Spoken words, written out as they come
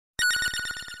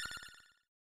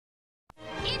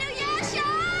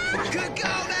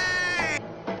Kagomeee!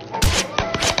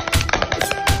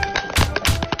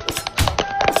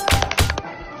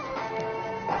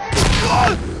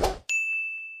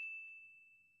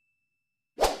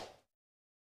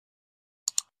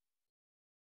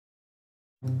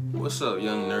 What's up,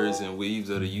 young nerds and weebs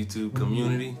of the YouTube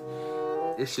community?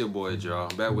 It's your boy Draw,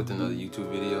 back with another YouTube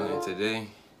video, and today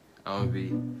I'm gonna be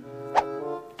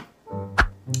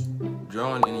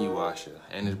drawing Inuyasha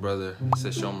and his brother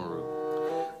Sesshomaru.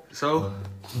 So,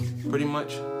 pretty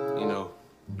much, you know,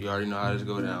 you already know how this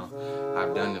go down.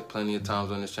 I've done it plenty of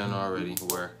times on this channel already,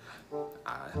 where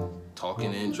I talk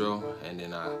in the intro and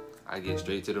then I get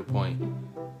straight to the point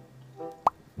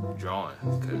drawing,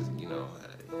 because you know,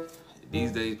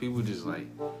 these days people just like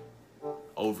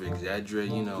over exaggerate,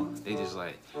 you know, they just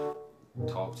like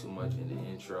talk too much in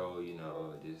the intro, you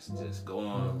know, just go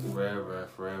on forever and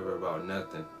forever about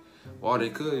nothing. Or they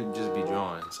could just be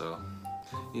drawing. So,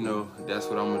 you know, that's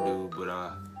what I'm gonna do. But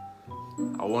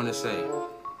I want to say,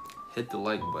 hit the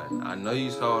like button. I know you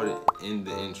saw it in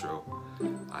the intro.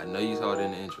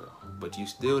 But you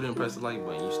still didn't press the like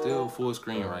button. You still full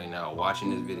screen right now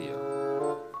watching this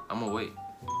video. I'm gonna wait.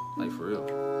 Like, for real.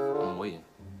 I'm waiting.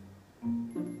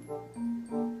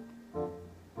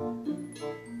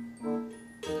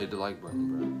 Hit the like button,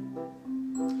 bro.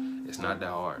 It's not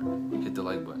that hard. Hit the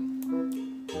like button.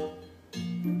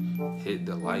 Hit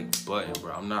the like button,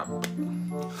 bro. I'm not...